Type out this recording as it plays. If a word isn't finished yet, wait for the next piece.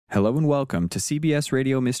Hello and welcome to CBS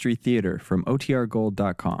Radio Mystery Theater from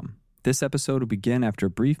OTRGold.com. This episode will begin after a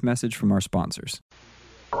brief message from our sponsors.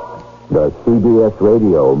 The CBS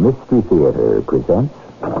Radio Mystery Theater presents...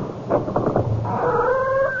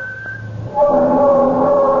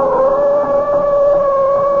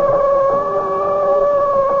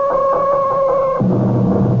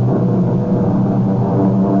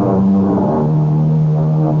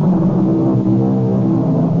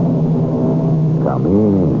 Come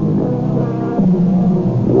in.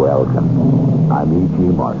 Welcome. I'm E.G.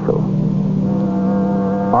 Marshall.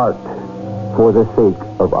 Art for the sake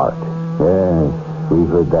of art. Yes, we've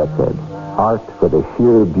heard that said. Art for the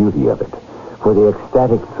sheer beauty of it, for the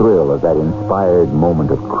ecstatic thrill of that inspired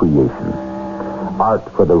moment of creation. Art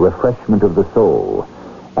for the refreshment of the soul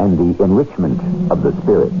and the enrichment of the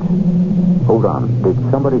spirit. Hold on, did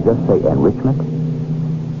somebody just say enrichment?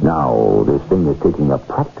 Now, this thing is taking a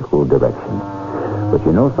practical direction. But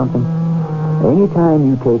you know something? Anytime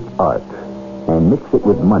you take art and mix it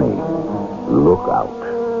with money, look out.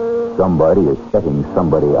 Somebody is setting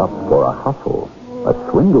somebody up for a hustle, a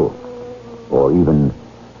swindle, or even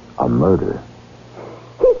a murder.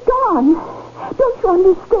 He's gone. Don't you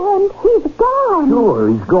understand? He's gone. Sure,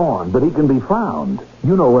 he's gone, but he can be found.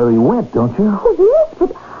 You know where he went, don't you? Oh, yes,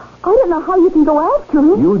 but I don't know how you can go after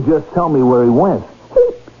him. You just tell me where he went.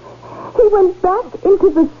 He went back into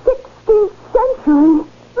the 16th century.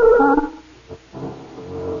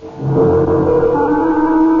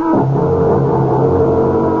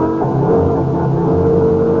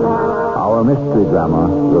 Our mystery drama,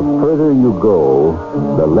 The Further You Go,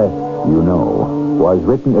 The Less You Know, was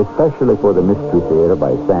written especially for the Mystery Theater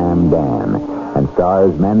by Sam Dan and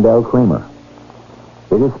stars Mandel Kramer.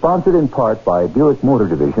 It is sponsored in part by Buick Motor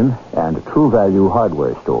Division and True Value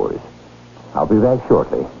Hardware Stores. I'll be back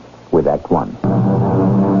shortly with Act One.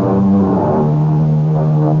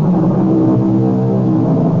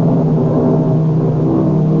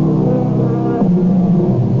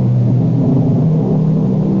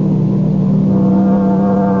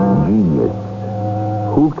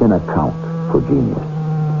 Who can account for genius?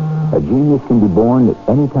 A genius can be born at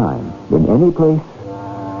any time, in any place,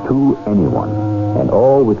 to anyone. And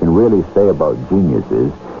all we can really say about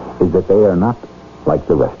geniuses is that they are not like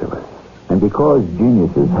the rest of us. And because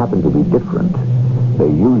geniuses happen to be different, they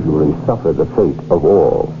usually suffer the fate of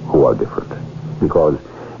all who are different. Because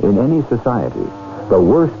in any society, the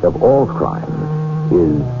worst of all crimes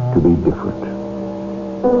is to be different.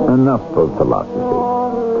 Enough of philosophy.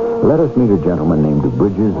 Let us meet a gentleman named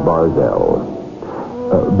Bridges Barzell.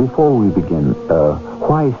 Before we begin,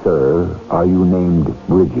 why, sir, are you named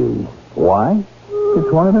Bridges? Why?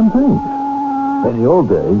 It's one of them things. In the old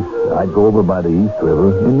days, I'd go over by the East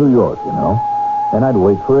River in New York, and I'd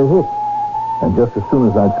wait for a hit. And just as soon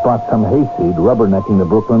as I'd spot some hayseed rubbernecking the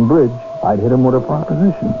Brooklyn Bridge, I'd hit him with a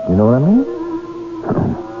proposition. You know what I mean?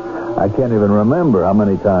 I can't even remember how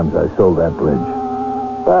many times I sold that bridge.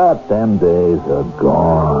 But them days are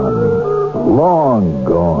gone. Long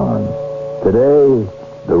gone. Today,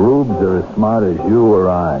 the rubes are as smart as you or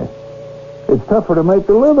I. It's tougher to make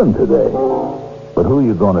a living today. But who are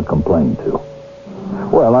you going to complain to?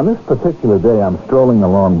 Well, on this particular day, I'm strolling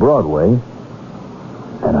along Broadway,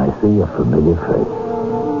 and I see a familiar face.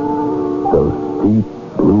 Those deep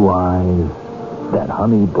blue eyes, that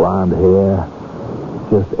honey blonde hair,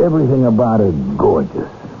 just everything about her gorgeous.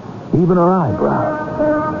 Even her eyebrows.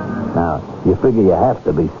 Now, you figure you have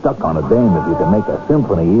to be stuck on a dame if you can make a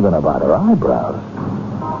symphony even about her eyebrows.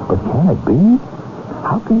 But can it be?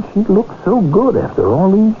 How can she look so good after all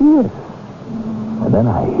these years? And then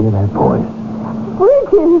I hear that voice.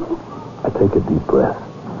 Bridges! I take a deep breath.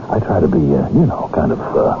 I try to be, kind of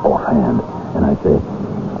offhand. And I say,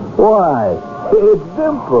 why, it's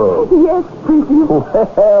Dimple. Yes, Bridges.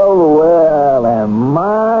 Well, and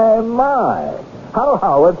my.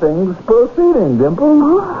 How are things proceeding, Dimple?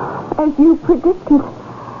 Oh, as you predicted.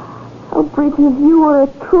 Oh, Bridges, you were a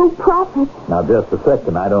true prophet. Now, just a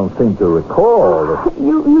second. I don't seem to recall that...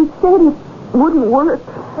 You said it wouldn't work.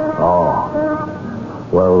 Oh.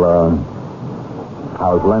 Well,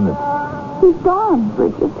 how's Leonard? He's gone,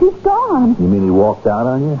 Bridges. He's gone. You mean he walked out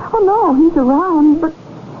on you? Oh, no, he's around, but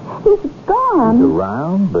he's gone. He's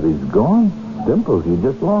around, but he's gone? Dimples, you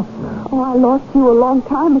just lost me. Oh, I lost you a long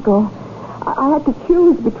time ago. I had to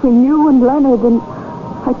choose between you and Leonard, and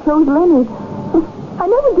I chose Leonard. I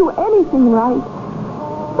never do anything right.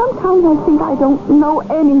 Sometimes I think I don't know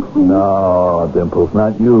anything. No, Dimples,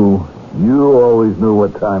 not you. You always knew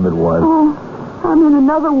what time it was. Oh, I'm in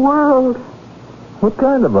another world. What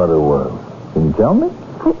kind of other world? Can you tell me?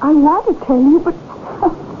 I want to tell you, but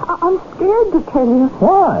I'm scared to tell you.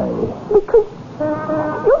 Why? Because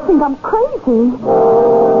You'll think I'm crazy.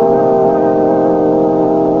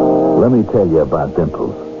 Let me tell you about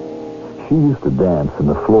Dimples. She used to dance in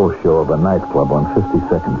the floor show of a nightclub on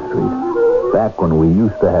 52nd Street. Back when we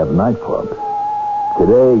used to have nightclubs.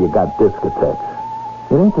 Today, you got discotheques.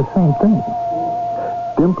 It ain't the same thing.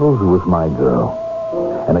 Dimples was my girl.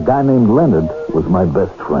 And a guy named Leonard was my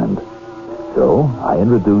best friend. So, I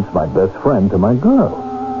introduced my best friend to my girl.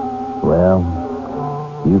 Well,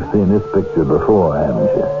 you've seen this picture before,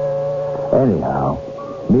 haven't you? Anyhow,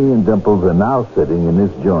 me and Dimples are now sitting in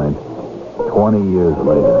this joint 20 years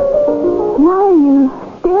later. Why are you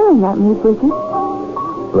staring at me, Bridget?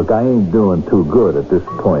 Look, I ain't doing too good at this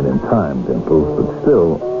point in time, Dimples, but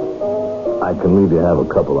still, I can leave you have a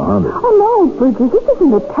couple of hundred. Oh, no, Bridget, this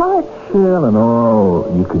isn't a touch. Well, and all,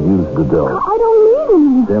 you could use the dough. I don't need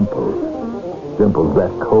any. Dimples,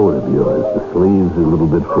 that coat of yours, the sleeves are a little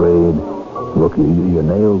bit frayed. Look, your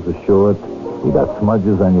nails are short. You got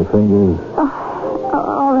smudges on your fingers.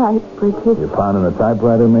 All right, Bridget. You found a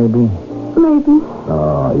typewriter, maybe? Maybe.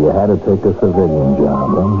 Oh, you had to take a civilian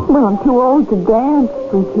job, huh? Well, I'm too old to dance,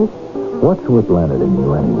 Bridget. What's with Leonard and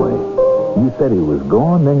you, anyway? You said he was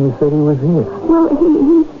gone, then you said he was here. Well,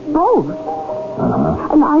 he's both.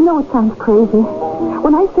 Uh-huh. And I know it sounds crazy.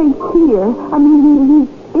 When I say here, I mean he's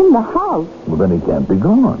in the house. Well, then he can't be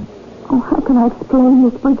gone. Oh, how can I explain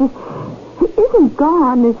this, Bridget? He isn't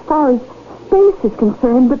gone as far as space is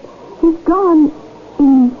concerned, but he's gone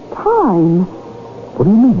in time. What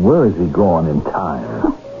do you mean? Where is he gone in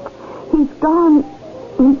time? He's gone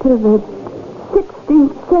into the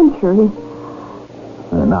 16th century.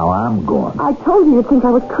 Now I'm gone. I told you you'd think I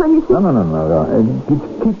was crazy. No.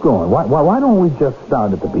 Keep going. Why don't we just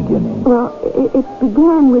start at the beginning? Well, it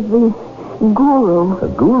began with the guru. The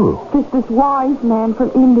guru? This wise man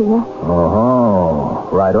from India. Oh,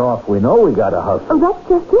 right off. We know we got to hustle. Oh, that's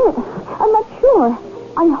just it. I'm not sure.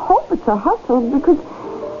 I hope it's a hustle, because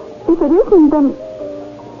if it isn't, then...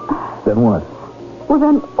 Then what? Well,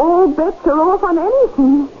 then all bets are off on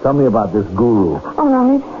anything. Tell me about this guru. All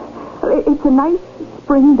right. It's a nice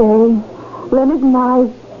spring day. Leonard and I,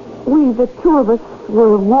 the two of us,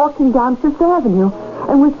 were walking down Fifth Avenue,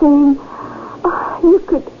 and we're saying, you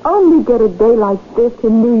could only get a day like this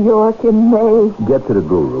in New York in May. Get to the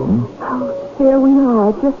guru. Oh, there we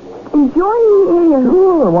are, just enjoying the air.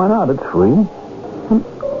 Sure, why not? It's free. And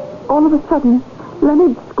all of a sudden,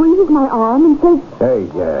 Leonard squeezes my arm and says... Hey,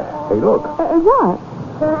 look. What?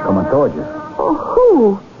 Coming towards you.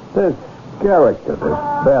 Who? This character, this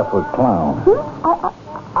barefoot clown.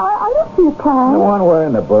 I don't see a clown. The one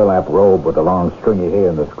wearing the burlap robe with the long stringy hair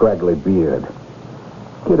and the scraggly beard.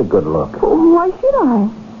 Get a good look. Why should I?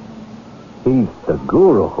 He's the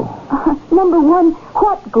guru. Number one,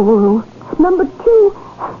 what guru? Number two,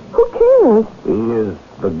 who cares? He is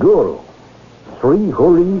the guru. Sri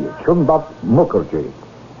Huri Chundat Mukherjee.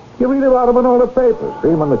 You read about him in all the papers. See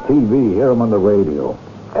him on the TV, hear him on the radio.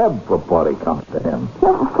 Everybody comes to him.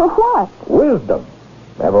 For what? Wisdom.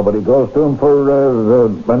 Everybody goes to him for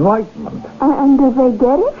enlightenment. And do they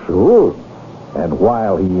get it? Sure. And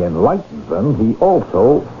while he enlightens them, he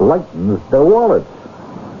also lightens their wallets.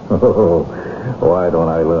 Oh, why don't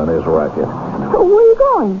I learn his racket? Where are you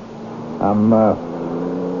going? I'm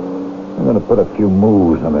going to put a few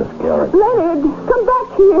moves on this character. Leonard, come back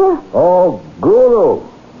here. Oh, Guru.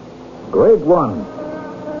 Great one.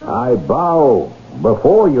 I bow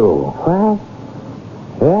before you. Why,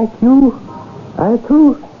 I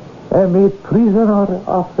too am a prisoner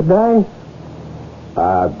of the dice.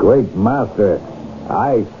 Great master,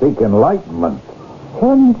 I seek enlightenment.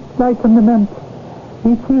 Enlightenment.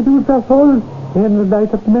 It is the whole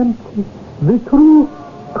enlightenment, the true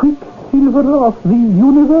quicksilver of the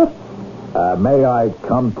universe. May I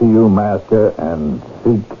come to you, master, and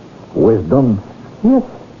seek wisdom? Yes,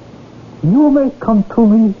 you may come to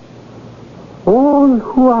me. All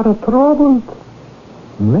who are troubled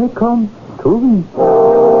may come to me.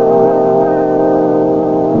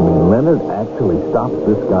 You mean Leonard actually stops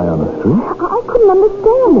this guy on the street? I couldn't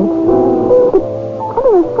understand it. I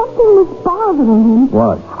don't know, something was bothering him.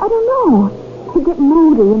 What? I don't know. He'd get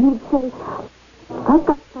moody and he'd say, I've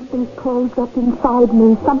got something closed up inside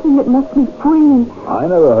me, something that must be free. I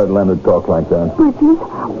never heard Leonard talk like that. Bridget,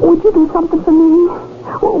 would you do something for me?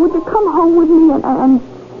 Would you come home with me and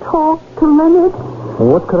talk to Leonard?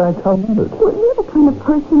 What could I tell Leonard? Well, you're the kind of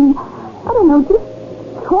person, I don't know, just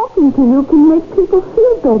talking to you can make people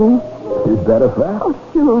feel better. Is that a fact? Oh,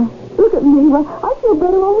 sure. Look at me. Well, I feel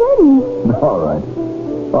better already.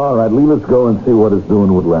 All right, Lee, let's go and see what it's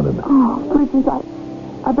doing with Leonard. Oh, Bridget,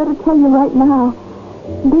 I better tell you right now.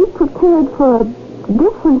 Be prepared for a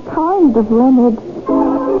different kind of Leonard.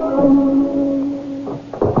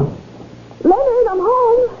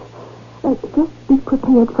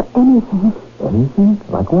 prepared for anything. Anything?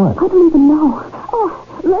 Like what? I don't even know. Oh,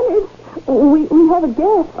 Leonard, we have a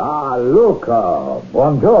guest. Ah, Luca.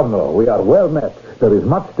 Buongiorno. We are well met. There is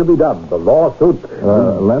much to be done. The lawsuit...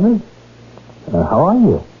 Leonard? How are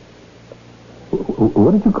you?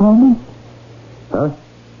 What did you call me? Huh?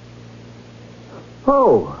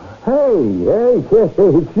 Oh, hey,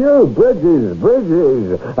 it's you,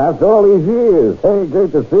 Bridges. After all these years. Hey,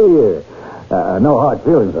 great to see you. No hard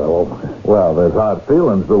feelings, though. Well, there's hard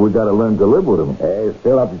feelings, but we got to learn to live with them. Hey,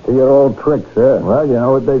 still up to your old tricks, huh? Well, you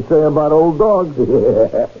know what they say about old dogs.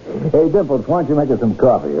 Yeah. Hey, Dimples, why don't you make us some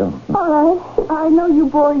coffee, huh? All right. I know you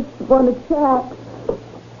boys want to chat.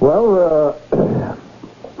 Well,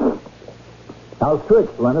 how's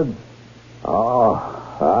tricks, Leonard? Oh,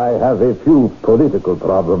 I have a few political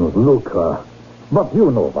problems, Luca. But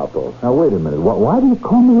you know about those. Now, wait a minute. Why do you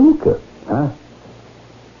call me Luca? Huh?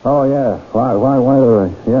 Oh, yeah. Why?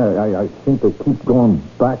 I think they keep going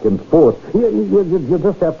back and forth. You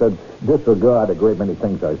just have to disregard a great many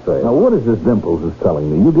things I say. Now, what is this Dimples is telling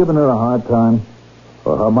me? You giving her a hard time?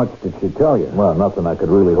 Well, how much did she tell you? Well, nothing I could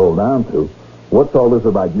really hold on to. What's all this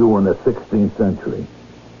about you in the 16th century?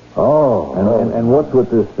 Oh. And what's with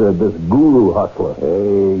this guru hustler?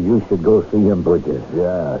 Hey, you should go see him, Bridges.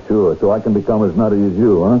 Yeah, sure. So I can become as nutty as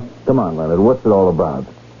you, huh? Come on, Leonard. What's it all about?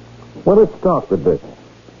 Well, let's start with this.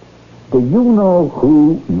 Do you know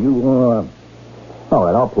who you are? All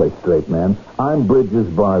right, I'll play straight, man. I'm Bridges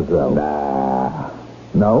Barzell. Nah.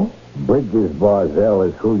 No? Bridges Barzell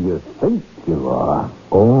is who you think you are.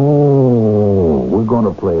 Oh, we're going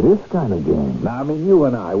to play this kind of game. Now, I mean, you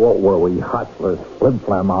and I, what were we? Hustlers,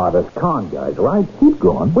 flim-flam artists, con guys, right? Keep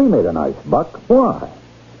going. We made a nice buck. Why?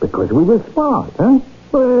 Because we were smart, huh?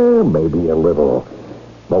 Well, maybe a little.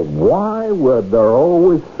 But why were there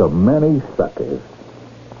always so many suckers?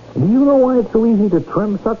 Do you know why it's so easy to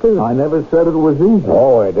trim suckers? I never said it was easy.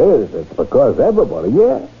 Oh, it is. It's because everybody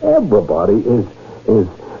is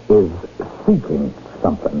seeking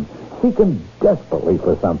something. Seeking desperately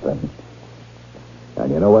for something.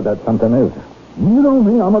 And you know what that something is? You know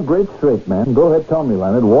me. I'm a great straight man. Go ahead, tell me,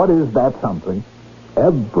 Leonard. What is that something?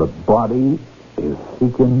 Everybody is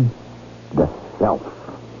seeking the self.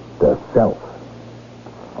 The self.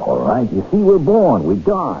 All right. You see, we're born. We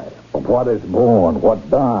die. But what is born? What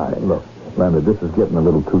dies? Look, Leonard, this is getting a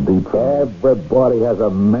little too deep for me. Everybody has a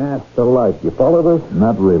master life. You follow this?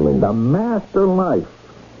 Not really. The master life.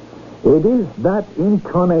 It is that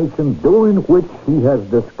incarnation during which he has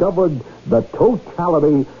discovered the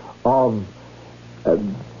totality of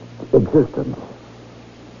existence.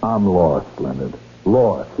 I'm lost, Leonard.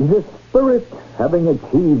 Lost. The spirit, having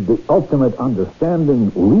achieved the ultimate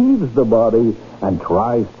understanding, leaves the body and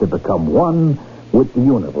tries to become one with the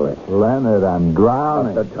universe. Leonard, I'm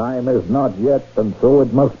drowning. But the time is not yet, and so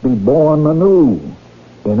it must be born anew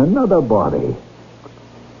in another body.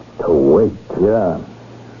 To wait. Yeah.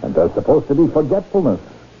 And there's supposed to be forgetfulness.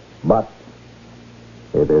 But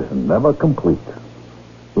it is never complete.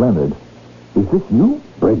 Leonard, is this you?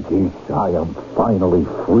 Bridges, I am finally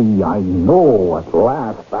free. I know at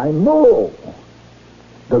last. I know.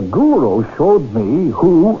 The guru showed me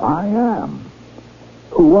who I am.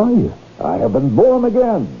 Who are you? I have been born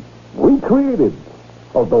again. Recreated.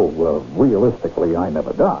 Although, realistically, I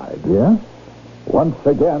never died. Yeah? Once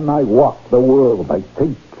again, I walk the world. I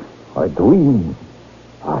think. I dream.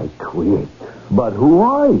 I create. But who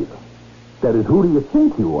are you? That is, who do you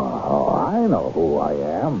think you are? Oh, I know who I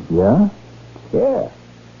am. Yeah? Yeah.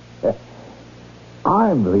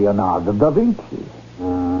 I'm Leonardo da Vinci.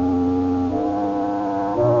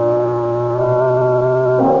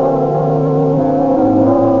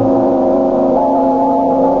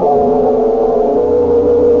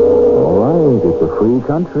 All right, it's a free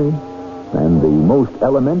country. And the most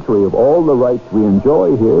elementary of all the rights we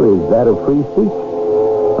enjoy here is that of free speech.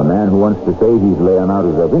 A man who wants to say he's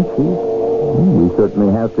Leonardo da Vinci, we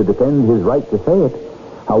certainly have to defend his right to say it.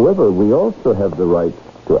 However, we also have the right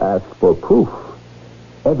to ask for proof,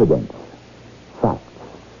 evidence, facts.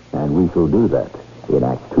 And we shall do that in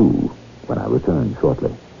Act 2 when I return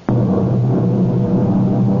shortly.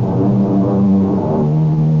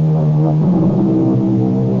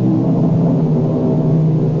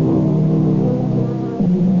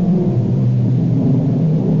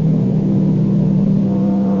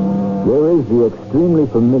 There is the extremely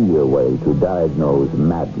familiar way to diagnose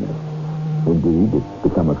madness. Indeed, it's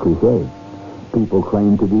become a cliché. People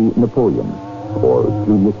claim to be Napoleon, or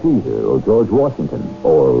Julius Caesar, or George Washington,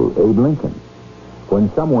 or Abe Lincoln. When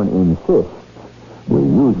someone insists, we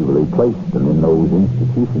usually place them in those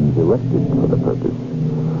institutions erected for the purpose.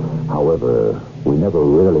 However, we never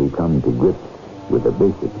really come to grips with the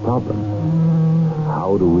basic problem.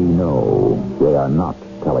 How do we know they are not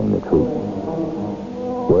telling the truth?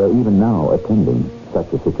 We're even now attending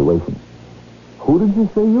such a situation. Who did you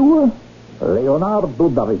say you were? Leonardo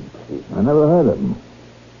da Vinci. I never heard of him.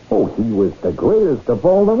 Oh, he was the greatest of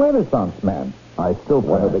all the Renaissance men. I still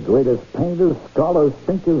One of the greatest painters, scholars,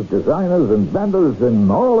 thinkers, designers, inventors in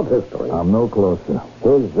all of history. I'm no closer.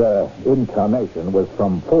 His incarnation was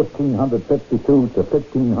from 1452 to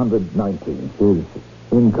 1519. His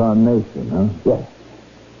incarnation, huh? Yes.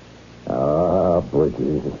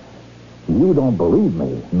 Bridges, you don't believe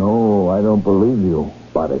me. No, I don't believe you.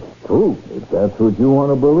 But it's true. If that's what you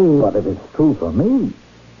want to believe. But if it's true for me,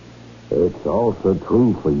 It's also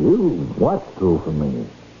true for you. what's true for me?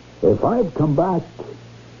 If I've come back,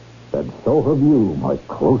 then so have you, my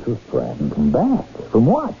closest friend. Come back? From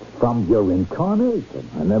what? From your incarnation.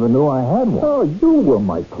 I never knew I had one. Oh, you were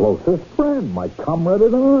my closest friend, my comrade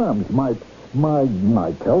in arms, my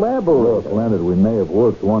collaborator. Look, Leonard, we may have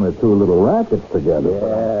worked one or two little rackets together.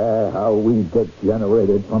 Yeah, how we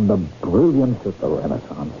degenerated from the brilliance of the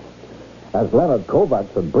Renaissance. As Leonard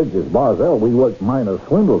Kovacs and Bridges Barzell, we worked minor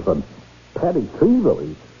swindles and petty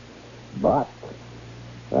thieveries. But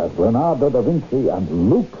as Leonardo da Vinci and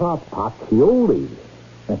Luca Pacioli,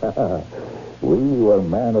 we were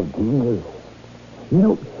men of genius. You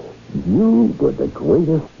know, you were the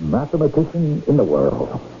greatest mathematician in the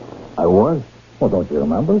world. I was? Well, don't you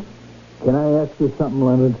remember? Can I ask you something,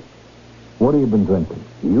 Leonard? What have you been drinking?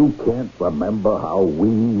 You can't remember how we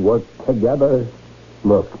worked together?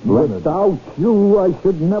 Look, Leonard. Without you, I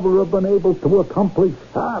should never have been able to accomplish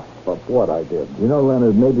half of what I did. You know,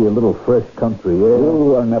 Leonard, maybe a little fresh country air.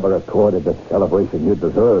 You are never accorded the celebration you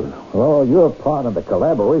deserve. Oh, your part in the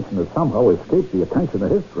collaboration has somehow escaped the attention of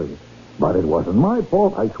history. But it wasn't my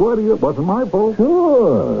fault. I swear to you, it wasn't my fault.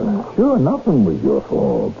 Sure, nothing was your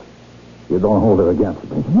fault. You don't hold it against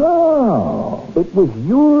me. No. It was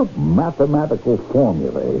your mathematical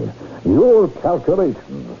formulae, your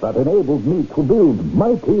calculations that enabled me to build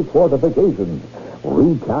mighty fortifications,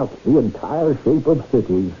 recast the entire shape of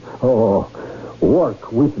cities. Oh,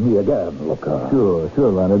 work with me again, Luca. Sure,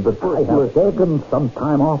 Leonard, but I have taken some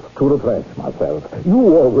time off to refresh myself.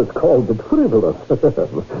 You always called it frivolous.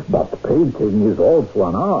 But painting is also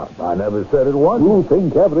an art. I never said it was. You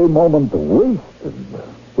think every moment wasted,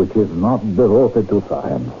 which is not devoted to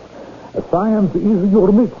science. Science is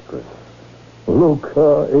your mistress.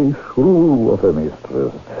 Luca, a shrew of a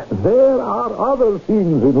mistress. There are other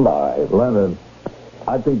things in life. Leonard,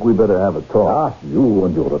 I think we better have a talk. You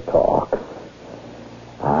and your talk.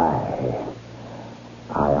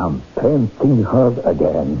 I am painting her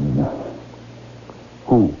again.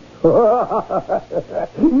 Who?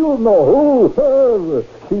 You know who? Her.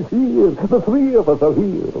 She's here. The three of us are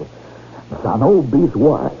here. Zanobi's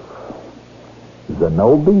wife.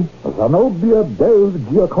 Zanobi? Zenobia del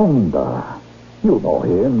Gioconda. You know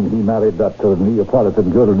him. He married that Neapolitan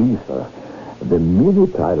girl, Lisa. The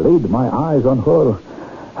minute I laid my eyes on her,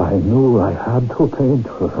 I knew I had to paint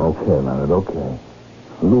her. Okay, Leonard, okay.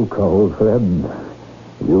 Luca, old friend,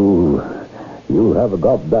 you have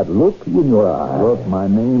got that look in your eye. Look, my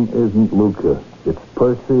name isn't Luca. It's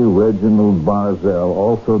Percy Reginald Barzell,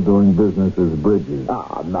 also doing business as Bridges.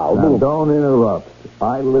 Now, Now, Luca. don't interrupt.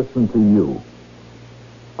 I listen to you.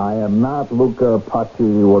 I am not Luca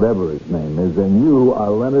Paci, whatever his name is, and you are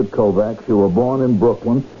Leonard Kovacs. You were born in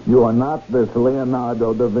Brooklyn. You are not this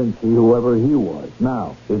Leonardo da Vinci, whoever he was.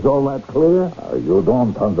 Now, is all that clear? You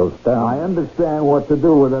don't understand. I understand what to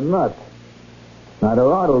do with a nut. Now,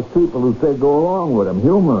 there are those people who say go along with him,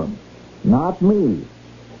 humor him. Not me.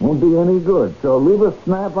 Won't be any good, so leave a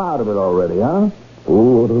snap out of it already, huh?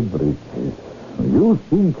 Poor Bridges. You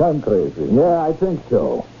think I'm crazy. Yeah, I think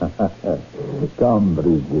so. Come,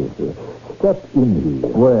 Bridges. Step in here.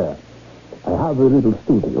 Where? I have a little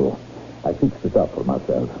studio. I fixed it up for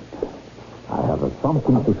myself. I have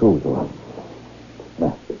something to show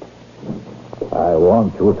you. I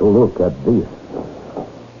want you to look at this.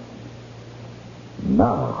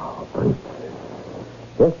 Now, Bridges.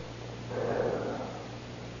 Yes?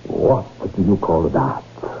 What do you call that?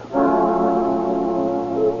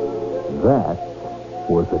 That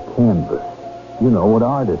was a canvas. You know, what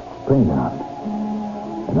artists paint on.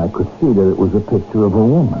 And I could see that it was a picture of a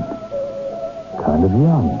woman. Kind of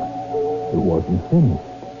young. It wasn't finished.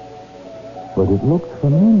 But it looked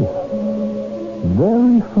familiar.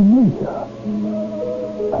 Very familiar.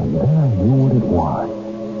 And then I knew what it was.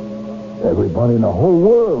 Everybody in the whole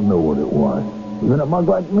world knew what it was. Even a mug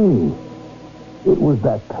like me. It was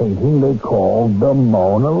that painting they called the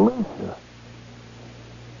Mona Lisa.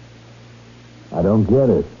 I don't get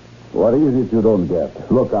it. What is it you don't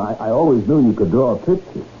get? Look, I always knew you could draw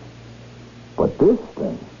pictures. But this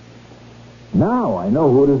thing... Now I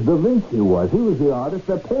know who this Da Vinci was. He was the artist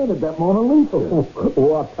that painted that Mona Lisa.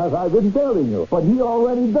 What have I been telling you? But he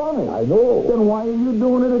already done it. I know. Then why are you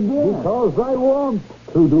doing it again? Because I want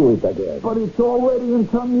to do it again. But it's already in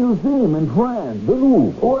some museum in France, the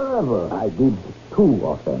Louvre, wherever. I did 2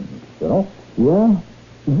 of them, you know? Yeah?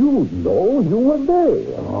 You know you were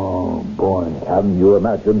there. Oh, boy. Can you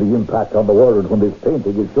imagine the impact on the world when this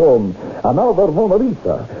painting is shown? Another Mona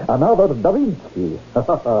Lisa, another Da Vinci.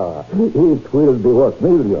 It will be worth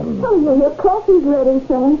millions. Oh, your coffee's ready,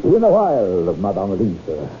 sir. In a while, Madame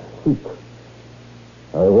Lisa. Sit.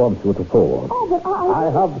 I want you to forward. Oh, but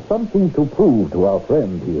I have something to prove to our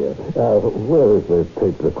friend here. Where is the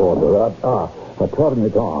tape recorder? Turn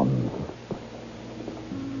it on.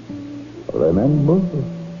 Remember,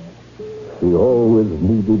 she always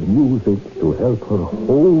needed music to help her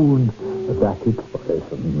hold that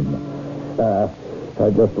expression. I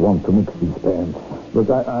just want to mix these pens. Look,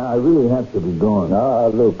 I really have to be going.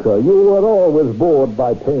 Look, you were always bored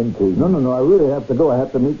by painting. No, I really have to go. I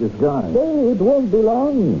have to meet this guy. Hey, it won't be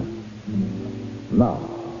long. Now,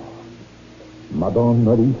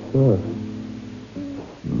 Madonna Lisa,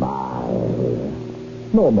 smile.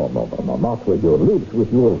 No, not with your lips,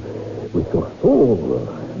 with your soul.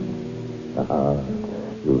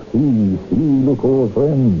 You see, look, old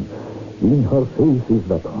friend. In her face is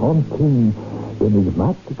that haunting,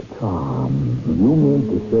 enigmatic charm. You mean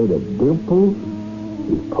to say that Dimples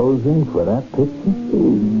is posing for that picture?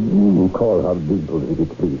 You call her Dimples if it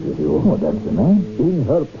pleases you. Oh, that's the name. In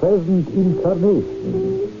her present incarnation.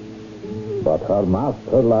 But her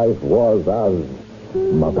master life was as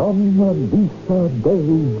Madonna Lisa del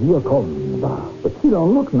Gioconda. But she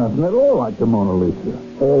don't look nothing at all like the Mona Lisa.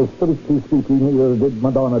 Strictly speaking, neither did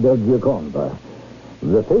Madonna del Gioconda.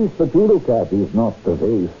 The face that you look at is not the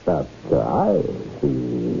face that I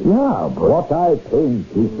see. Yeah, but... What I paint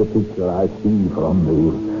is the picture I see from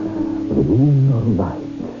the inner light.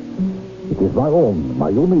 It is my own, my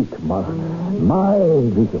unique, my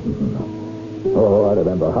vision. Oh, I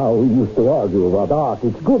remember how we used to argue about art.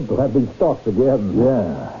 It's good to have these thoughts again.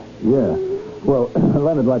 Yeah. Well,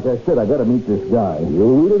 Leonard, like I said, I got to meet this guy. You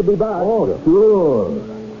will be back. Oh,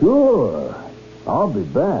 sure. I'll be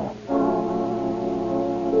back.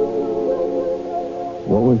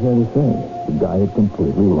 What was there to say? The guy had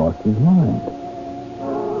completely lost his mind.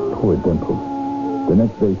 Poor Dimples. The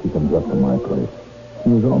next day she comes up to my place. She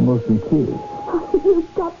was almost in tears.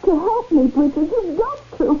 You've got to help me, Bridget. You've got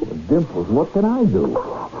to. Dimples, what can I do?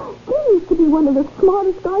 You used to be one of the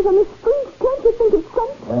smartest guys on the street. Can't you think of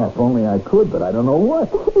something? Yeah, if only I could, but I don't know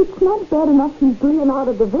what. It's not bad enough he's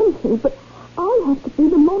Leonardo da Vinci, but I have to be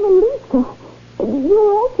the Mona Lisa.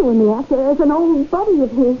 You're also in the actor as an old buddy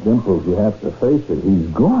of his. Dimples, you have to face it. He's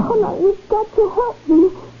gone. Oh, no, you've got to help me.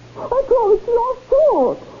 After all, it's your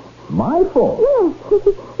fault. My fault? Yes.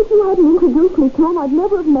 If you hadn't introduced me to him, I'd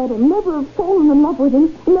never have met him, never have fallen in love with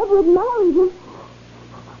him, never have married him.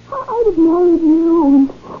 I'd have married you and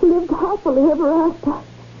lived happily ever after.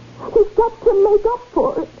 You've got to make up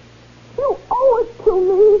for it. You owe it to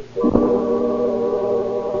me.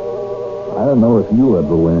 I don't know if you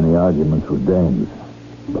ever win any arguments with dames,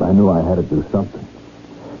 but I knew I had to do something.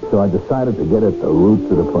 So I decided to get at the roots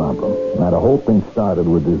of the problem. Now, the whole thing started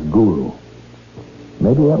with this guru.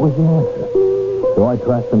 Maybe that was the answer. So I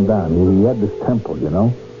tracked him down. He had this temple, you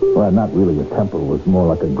know? Well, not really a temple. It was more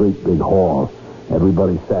like a great big hall.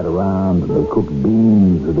 Everybody sat around, and they cooked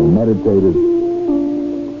beans, and they meditated.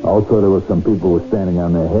 Also, there were some people who were standing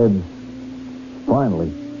on their heads.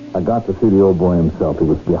 Finally, I got to see the old boy himself. He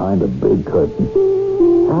was behind a big curtain.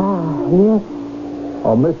 Yes.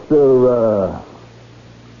 Oh,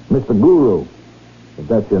 Mr. Guru, if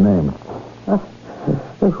that's your name. What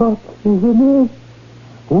is the name?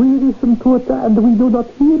 We listen to it and we do not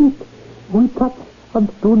hear it. We touch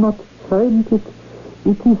and do not find it.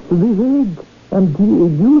 It is the vague and the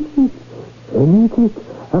elusive. And eat it,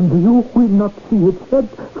 and you will not see its head.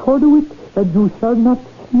 Follow it, and you shall not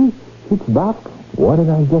see its back. What did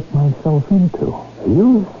I get myself into?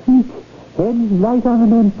 You seek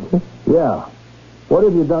enlightenment. Yeah. What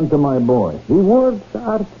have you done to my boy? The words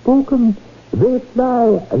are spoken. They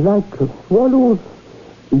fly like swallows.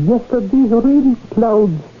 Yesterday's rain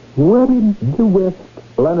clouds were in the west.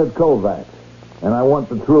 Leonard Kovacs. And I want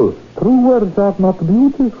the truth. True words are not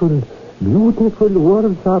beautiful. Beautiful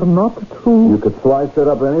words are not true. You could slice it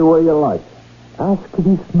up any way you like. Ask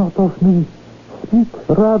this not of me. Speak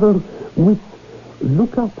rather with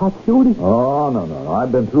Luca Pacioli. Oh, no.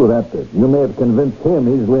 I've been through that bit. You may have convinced him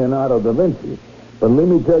he's Leonardo da Vinci. But let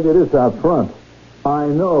me tell you this out front. I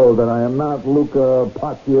know that I am not Luca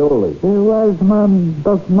Pacioli. A wise man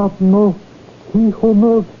does not know. He who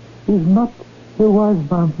knows is not a wise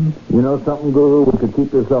man. You know something, Guru? We could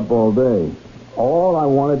keep this up all day. All I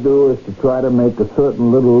want to do is to try to make a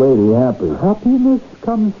certain little lady happy. Happiness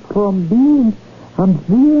comes from being, and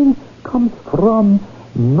being comes from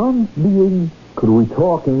non-being. Could we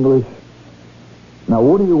talk English? Now,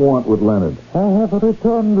 what do you want with Leonard? I have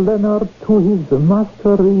returned Leonard to his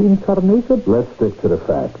master reincarnation. Let's stick to the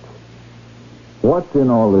facts. What's in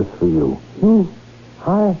all this for you? You,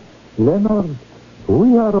 I, Leonard,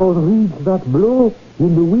 we are all reeds that blow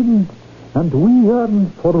in the wind, and we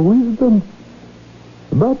yearn for wisdom.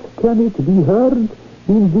 But can it be heard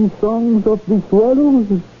in the songs of the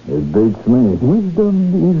swallows? It beats me.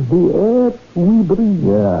 Wisdom is the air we breathe.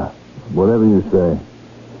 Yeah, whatever you say.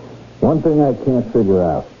 One thing I can't figure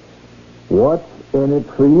out. What's in it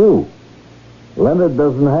for you? Leonard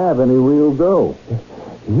doesn't have any real dough.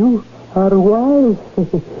 You are wise,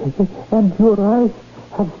 and your eyes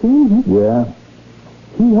have seen. Yeah?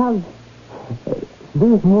 He has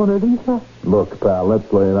this Mona Lisa. Look, pal,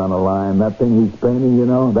 let's lay it on the line. That thing he's painting, you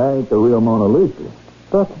know, that ain't the real Mona Lisa.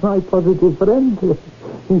 That's my positive friend.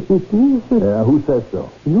 It is. Yeah, who says so?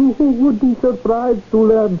 You would be surprised to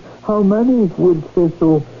learn how many would say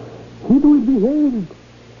so. It will be hailed.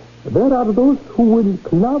 There are those who will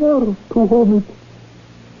clamor to own it.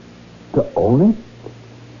 To own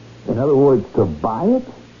it? In other words, to buy it?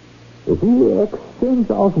 The exchange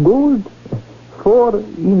of gold for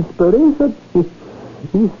inspiration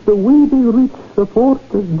is the way the rich support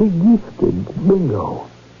the gifted. Bingo.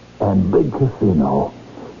 And big casino.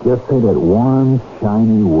 Just say that one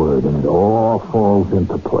shiny word and it all falls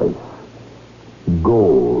into place.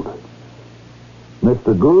 Gold.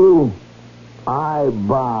 Mr. Guru, I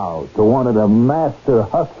bow to one of the master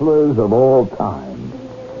hustlers of all time.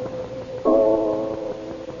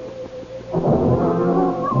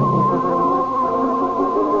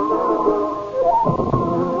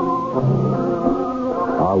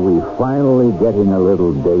 Are we finally getting a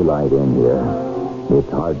little daylight in here?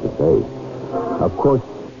 It's hard to say. Of course,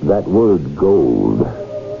 that word gold,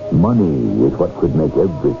 money, is what could make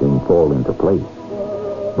everything fall into place.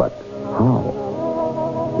 But how?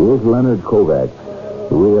 Is Leonard Kovacs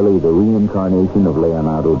really the reincarnation of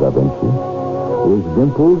Leonardo da Vinci? Is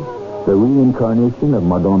Dimples the reincarnation of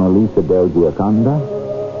Madonna Lisa del Gioconda?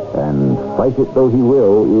 And fight it though he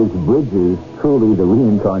will, is Bridges truly the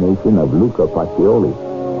reincarnation of Luca Pacioli?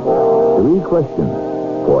 3 questions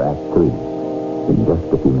for Act 3 in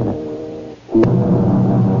just a few minutes.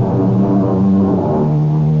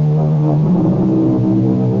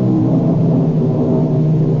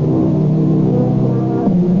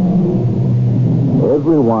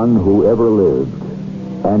 Everyone who ever lived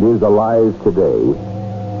and is alive today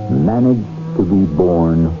managed to be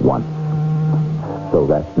born once. So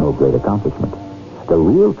that's no great accomplishment. The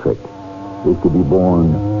real trick is to be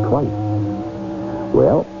born twice.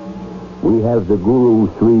 Well, we have the Guru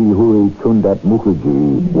Sri Huri Chundat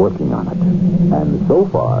Mukherjee working on it. And so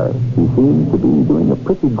far, he seems to be doing a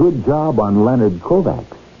pretty good job on Leonard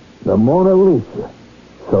Kovacs. The Mona Lisa.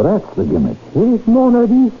 So that's the gimmick. Is Mona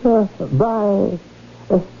Lisa by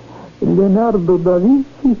Leonardo da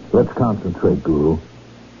Vinci? Let's concentrate, Guru.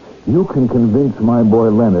 You can convince my boy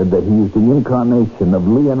Leonard that he is the incarnation of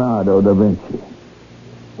Leonardo da Vinci.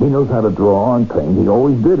 He knows how to draw and paint. He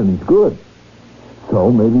always did, and he's good. So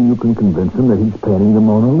maybe you can convince him that he's painting the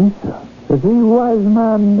Mona Lisa. The wise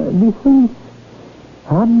man listens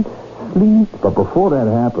and sleeps. But before that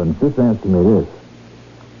happens, just answer me this.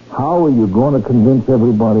 How are you going to convince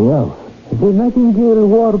everybody else? The nightingale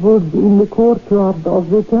warbled in the courtyard of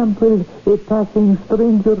the temple. A passing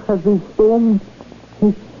stranger has a stone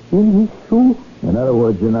in his shoe. In other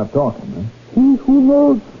words, you're not talking, huh? He who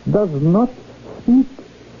knows does not speak.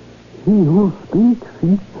 He who speaks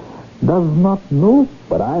does not know.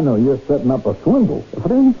 But I know you're setting up a swindle.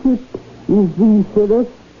 Friendship is the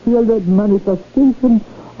celestial manifestation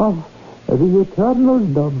of the eternal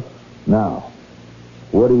dove. Now,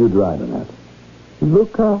 what are you driving at?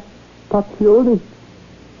 Luca Pacioli.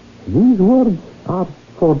 These words are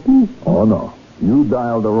for thee. Oh, no. You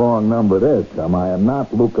dialed the wrong number there, chum. I am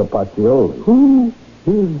not Luca Pacioli. Who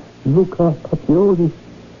is Luca Pacioli?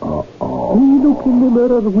 Uh-oh. We look in the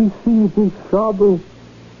mirror, we see his shadow,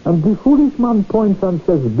 and the foolish man points and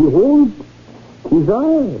says, behold, 'tis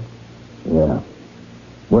I. Yeah.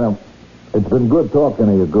 Well, it's been good talking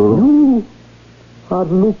to you, Guru. You are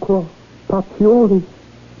Luca Pacioli,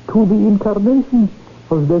 to the incarnation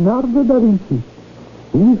of Leonardo da Vinci.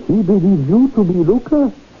 If he believes you to be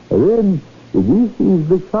Luca, then this is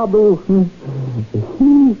the shadow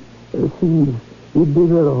he sees. He'd be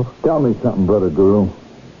little. Tell me something, Brother Guru.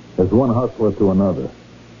 There's one hustler to another.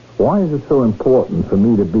 Why is it so important for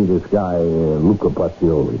me to be this guy, Luca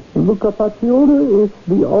Pacioli? Luca Pacioli is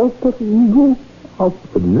the alter ego of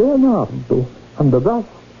Leonardo. And thus,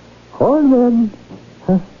 all men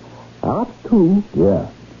are two. Yeah,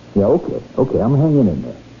 okay, I'm hanging in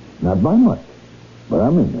there. Not by much, but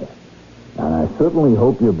I'm in there. And I certainly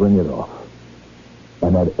hope you bring it off.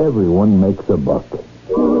 And that everyone makes a buck.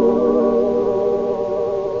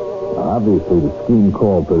 Obviously, the scheme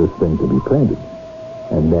called for this thing to be painted.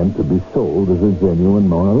 And then to be sold as a genuine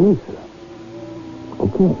Mona Lisa.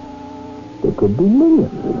 Okay. There could be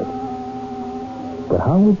millions in it. But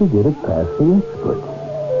how would you get it past the experts?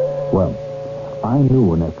 Well, I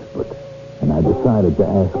knew an expert, and I decided to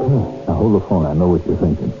ask her. Now, hold the phone. I know what you're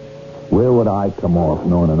thinking. Where would I come off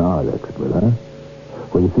knowing an art expert, huh?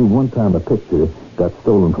 Well, you see, one time a picture got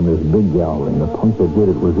stolen from this big gallery, and the punk that did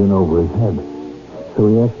it was in over his head. So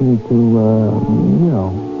he asked me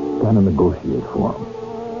to, kind of negotiate for him.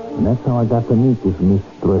 And that's how I got to meet this Miss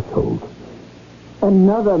Threshold.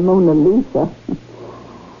 Another Mona Lisa.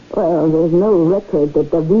 Well, there's no record that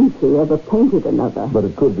Da Vinci ever painted another. But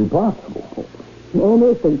it could be possible.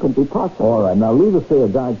 Anything could be possible. All right, now leave us say a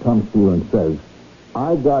guy comes to you and says,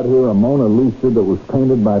 I got here a Mona Lisa that was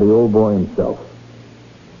painted by the old boy himself.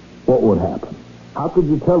 What would happen? How could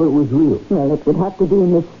you tell it was real? Well, it would have to be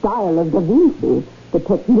in the style of Da Vinci. The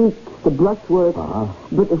techniques, the brushwork.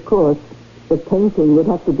 But, of course, the painting would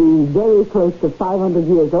have to be very close to 500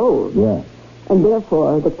 years old. Yeah. And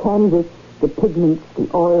therefore, the canvas, the pigments, the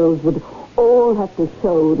oils would all have to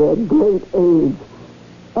show their great age.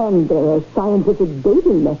 And there are scientific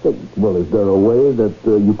dating methods. Well, is there a way that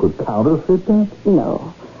you could counterfeit that?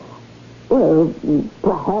 No. Well,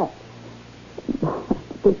 perhaps.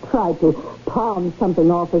 To try to palm something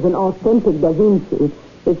off as an authentic Da Vinci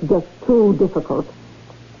is just too difficult.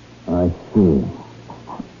 I see.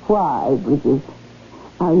 Why, Bridges?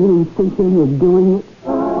 Are you thinking of doing it?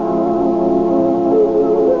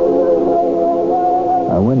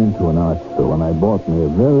 I went into an art store and I bought me a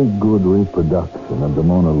very good reproduction of the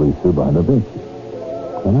Mona Lisa by Da Vinci.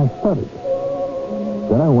 And I studied it.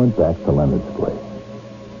 Then I went back to Leonard's place.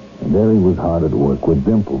 And there he was hard at work with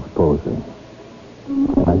dimples posing.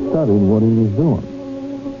 And I studied what he was doing.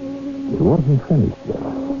 It wasn't finished yet.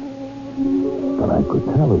 But I could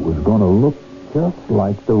tell it was going to look just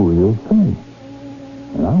like the real thing.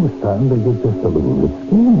 And I was starting to get just a little bit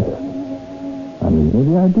scared. I mean,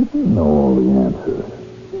 maybe I didn't know all the answers.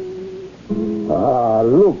 Ah,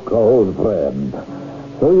 look, old friend.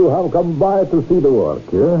 So you have come by to see the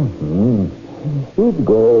work, yeah? It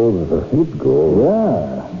goes.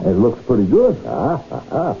 Yeah, it looks pretty good.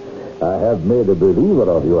 I have made a believer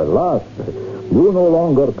of you at last. You no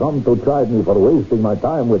longer come to chide me for wasting my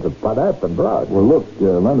time with the padap and brush. Well, look,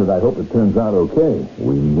 Leonard, I hope it turns out okay.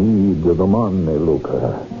 We need the money,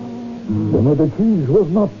 Luca. The Medicis was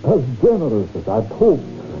not as generous as I'd hoped.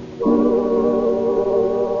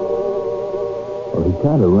 Well, he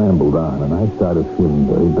kind of rambled on, and I started feeling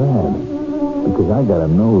very bad. Because I got a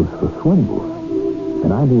nose for swindles.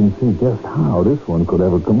 And I didn't see just how this one could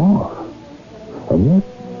ever come off. And yet,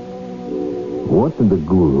 what did the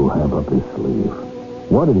guru have up his sleeve?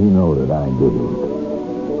 What did he know that I didn't?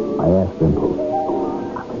 I asked Dimples.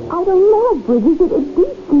 I don't know, Bridges. It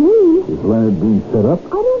beats me. Is Leonard being set up? I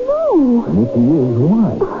don't know. And if he is,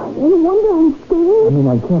 why? You wonder I'm scared? I mean,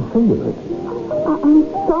 I can't figure it. I'm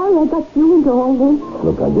sorry I got you into all this.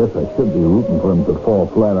 Look, I guess I should be rooting for him to fall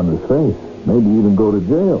flat on his face. Maybe even go to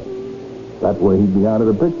jail. That way he'd be out of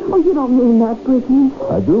the picture. Oh, you don't mean that, Bridges.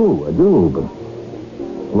 I do, but...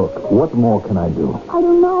 Look, what more can I do? I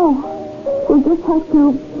don't know. We just have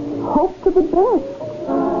to hope for the best.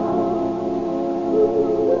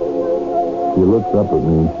 She looked up at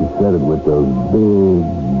me and she said it with those big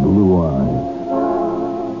blue eyes.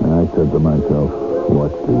 And I said to myself,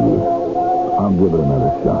 what's the use? I'll give it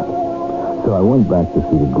another shot. So I went back to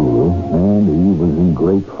see the guru, and he was in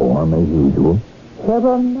great form as usual.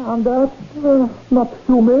 Heaven and earth, not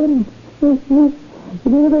human.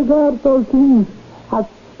 We regard those things as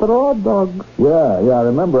straw dogs. Yeah, I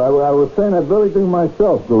remember. I was saying that very thing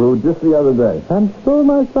myself, Guru, just the other day. And so,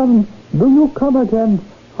 my son, do you come again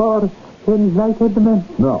for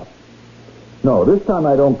enlightenment? No, this time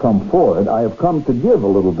I don't come for it. I have come to give a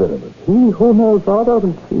little bit of it. He who knows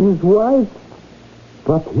others is wise,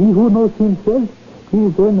 but he who knows himself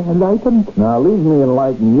is enlightened. Now, leave me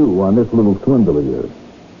enlighten you on this little swindle of yours.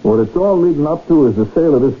 What it's all leading up to is the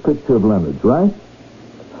sale of this picture of Leonard's, right?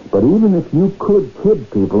 But even if you could kid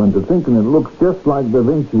people into thinking it looks just like Da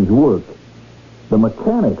Vinci's work, the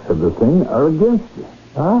mechanics of the thing are against you.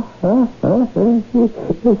 Say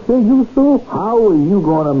you so? How are you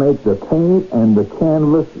going to make the paint and the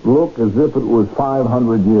canvas look as if it was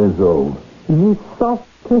 500 years old? The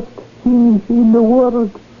softest things in the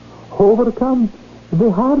world overcome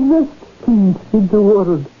the hardest things in the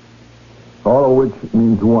world. All of which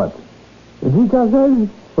means what? The gazelle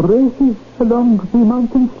races along the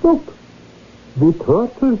mountain slope. The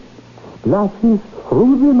turtle splashes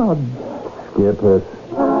through the mud. Skip it.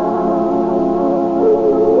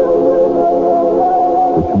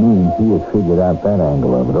 Which means he had figured out that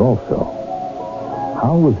angle of it also.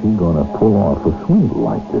 How was he going to pull off a swindle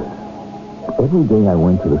like this? Every day I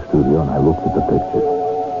went to the studio and I looked at the picture.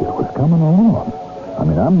 It was coming along. I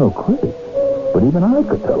mean, I'm no critic, but even I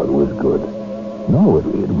could tell it was good. No, it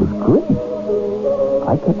was great.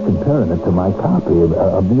 I kept comparing it to my copy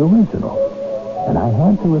of the original. And I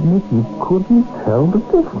had to admit you couldn't tell the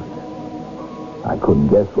difference. I couldn't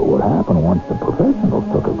guess what would happen once the professionals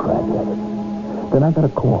took a crack at it. Then I got a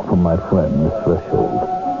call from my friend, Miss Threshold.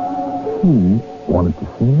 She wanted to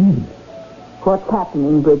see me. What's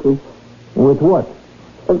happening, Bridges? With what?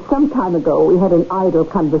 Some time ago, we had an idle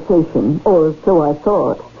conversation, or so I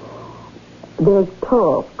thought. There's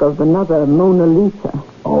talk of another Mona Lisa.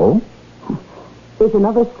 Oh? Is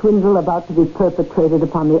another swindle about to be perpetrated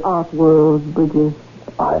upon the art world, Bridges?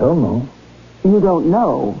 I don't know. You don't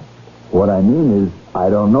know? What I mean is, I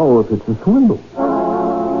don't know if it's a swindle.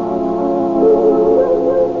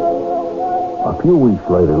 A few weeks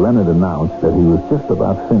later, Leonard announced that he was just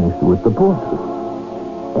about finished with the portrait.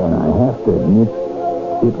 And I have to admit,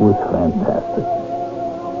 it was fantastic.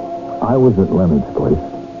 I was at Leonard's place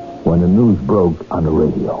when the news broke on the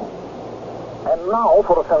radio. And now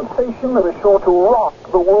for a sensation that is sure to rock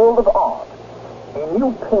the world of art. A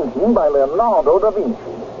new painting by Leonardo da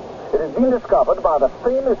Vinci. It has been discovered by the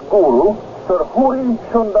famous guru, Sir Huri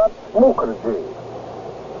Sundat Mukherjee.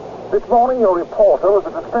 This morning, your reporter was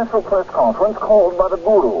at a special press conference called by the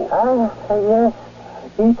guru. Yes.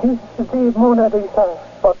 It is the Mona Lisa.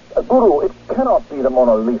 But, Guru, it cannot be the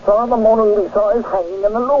Mona Lisa. The Mona Lisa is hanging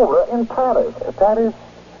in the Louvre in Paris. Paris,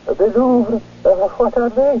 the Louvre, what are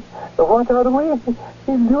they? What are we?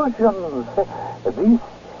 Illusions. This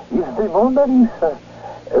is the Mona Lisa,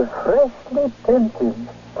 freshly painted.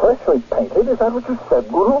 Freshly painted? Is that what you said,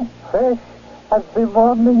 Guru? Fresh as the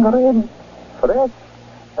morning rain, fresh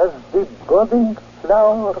as the budding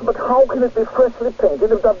flower. But how can it be freshly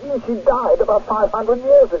painted if Da Vinci died about 500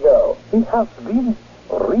 years ago? He has been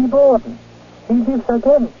reborn. He lives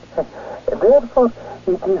again. Therefore,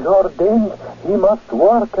 it is ordained he must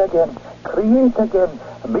work again, create again,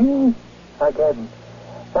 be again.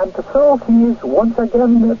 And so he is once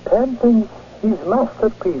again painting his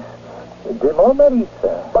masterpiece, the Mona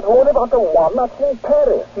Lisa. But what about the one that's in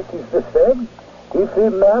Paris? It is the same. If a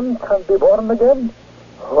man can be born again,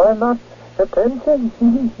 why not a painting?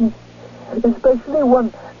 Especially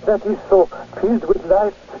one that is so filled with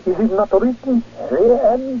life. Is it not written? The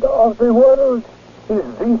end of the world is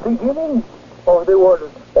the beginning of the world.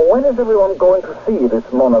 When is everyone going to see this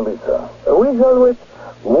Mona Lisa? We shall wait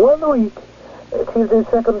 1 week till the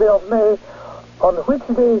 2nd day of May, on which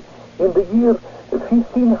day in the year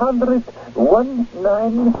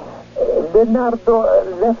 1519 Leonardo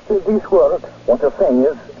left this world. What you're saying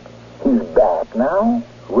is, he's back now?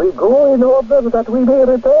 We go in order that we may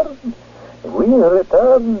return. We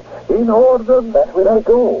return in order that we may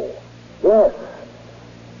go. Yes,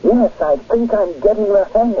 I think I'm getting the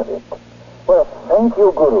hang of it. Well, thank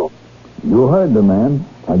you, Guru. You heard the man.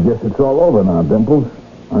 I guess it's all over now, Dimples.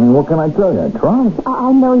 I mean, what can I tell you? I tried.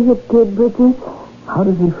 I know you did, Bridges. How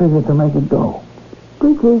does he figure to make it go?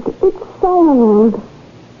 Bridges, it's sold.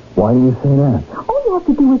 Why do you say that? All you have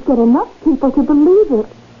to do is get enough people to believe it.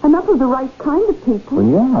 Enough of the right kind of people. Well,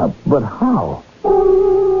 yeah, but how?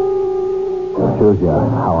 Shows you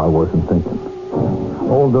how I wasn't thinking.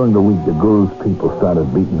 All during the week, the Guru's people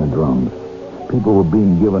started beating the drums. People were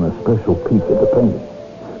being given a special peek at the painting.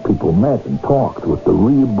 People met and talked with the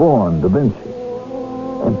reborn Da Vinci.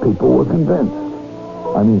 And people were convinced.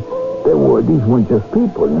 I mean, these weren't just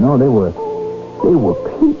people, you know. They were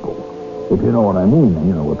people. If you know what I mean.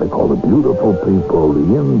 You know what they call the beautiful people,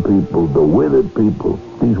 the in people, the withered people.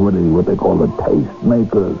 These were what they call the taste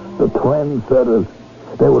makers, the trendsetters.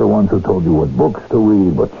 They were the ones who told you what books to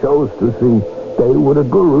read, what shows to see. They were the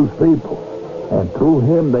Guru's people. And through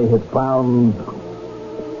him, they had found,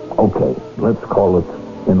 okay, let's call it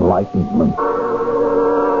enlightenment.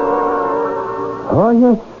 Oh,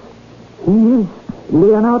 yes. He is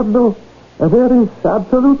Leonardo. There is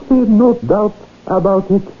absolutely no doubt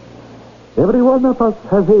about it. Every one of us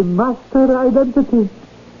has a master identity.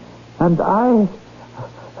 And I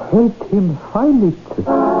hate him find it.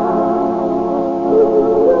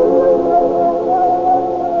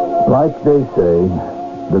 Like they say,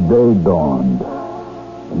 the day dawned.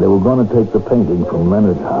 They were going to take the painting from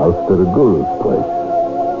Leonard's house to the Guru's place.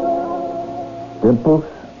 Dimples,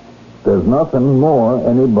 there's nothing more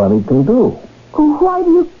anybody can do. Why do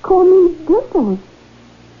you call me Dimples?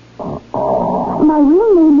 Oh. My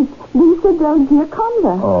real name is Lisa Del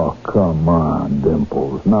Gioconda. Oh, come on,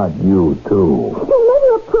 Dimples. Not you, too. You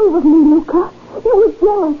never approved of me, Luca. You were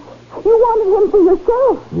jealous. You wanted him for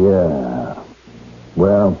yourself. Yeah.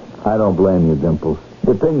 Well, I don't blame you, Dimples.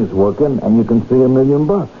 The thing is working, and you can see $1 million.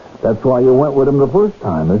 That's why you went with him the first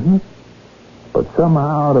time, isn't it? But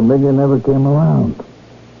somehow the $1 million never came around.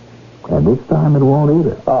 And this time it won't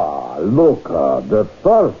either. Look, the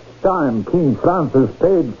first time King Francis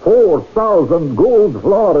paid 4,000 gold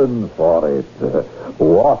florins for it.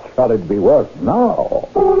 What shall it be worth now?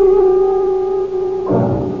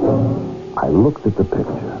 I looked at the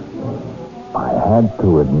picture. I had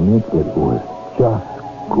to admit it was just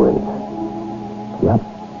great. Yep,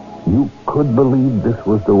 you could believe this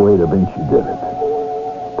was the way Da Vinci did it.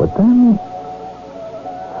 But then,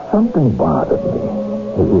 something bothered me.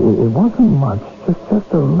 It wasn't much,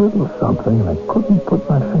 just a little something, and I couldn't put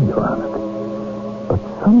my finger on it. But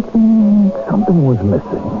something was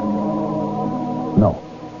missing. No,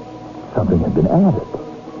 something had been added.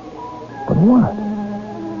 But what?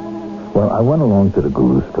 Well, I went along to the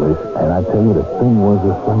Guru's place, and I tell you, the thing was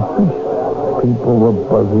a sensation. People were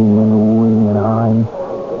buzzing and oohing and ahhing.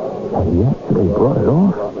 And yet they brought it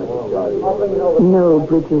off. No,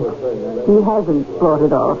 Bridget. He hasn't brought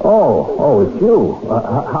it off. Oh, it's you.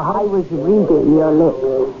 I was reading your lips.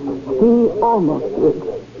 He almost did.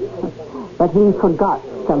 But he forgot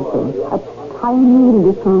something. A tiny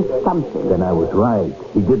little something. Then I was right.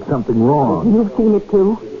 He did something wrong. You've seen it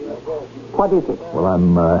too? What is it? Well,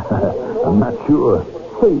 I'm not sure.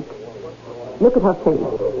 Think. Look at her face.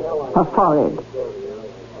 Her forehead.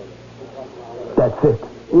 That's it.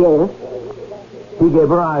 Yes. He gave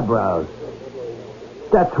her eyebrows.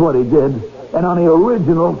 That's what he did. And on the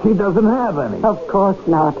original, she doesn't have any. Of course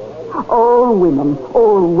not. All women,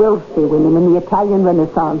 all wealthy women in the Italian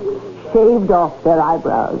Renaissance shaved off their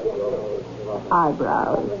eyebrows.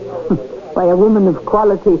 Eyebrows. Why, a woman of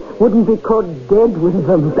quality wouldn't be caught dead with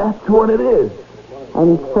them. That's what it is.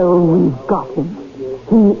 And so we've got him.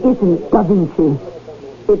 He isn't Da Vinci.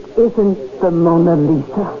 It isn't the Mona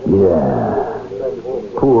Lisa. Yeah.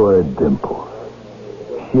 Poor Dimple.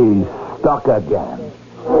 She's stuck again.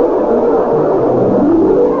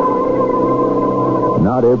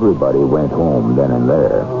 Not everybody went home then and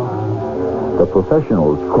there. The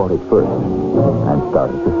professionals caught it first and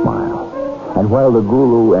started to smile. And while the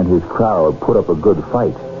Guru and his crowd put up a good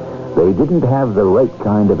fight, they didn't have the right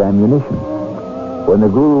kind of ammunition. When the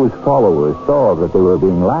Guru's followers saw that they were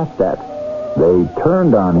being laughed at, they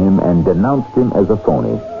turned on him and denounced him as a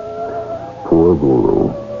phony. Poor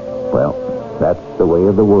Guru. Well, that's the way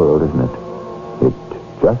of the world, isn't it? It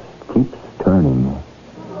just keeps turning.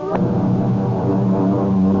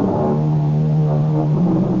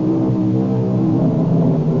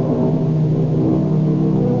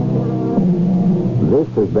 This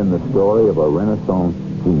has been the story of a Renaissance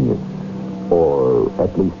genius, or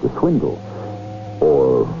at least a swindle.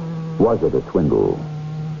 Or was it a swindle?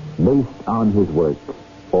 Based on his work,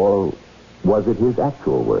 or was it his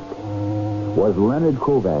actual work? Was Leonard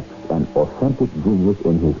Kovacs an authentic genius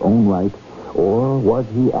in his own right, or was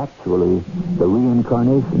he actually the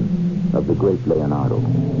reincarnation of the great Leonardo?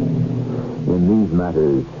 In these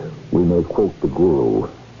matters, we may quote the Guru,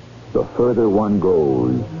 the further one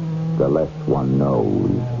goes, the less one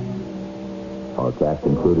knows. Our cast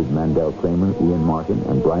included Mandel Kramer, Ian Martin,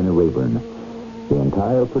 and Bryna Rayburn. The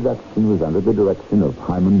entire production was under the direction of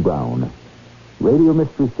Hyman Brown. Radio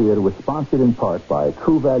Mystery Theater was sponsored in part by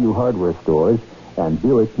True Value Hardware Stores and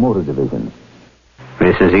Buick Motor Division.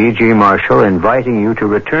 This is E.G. Marshall inviting you to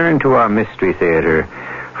return to our Mystery Theater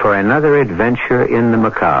for another adventure in the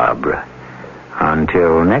macabre.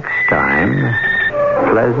 Until next time,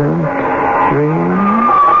 pleasant dreams.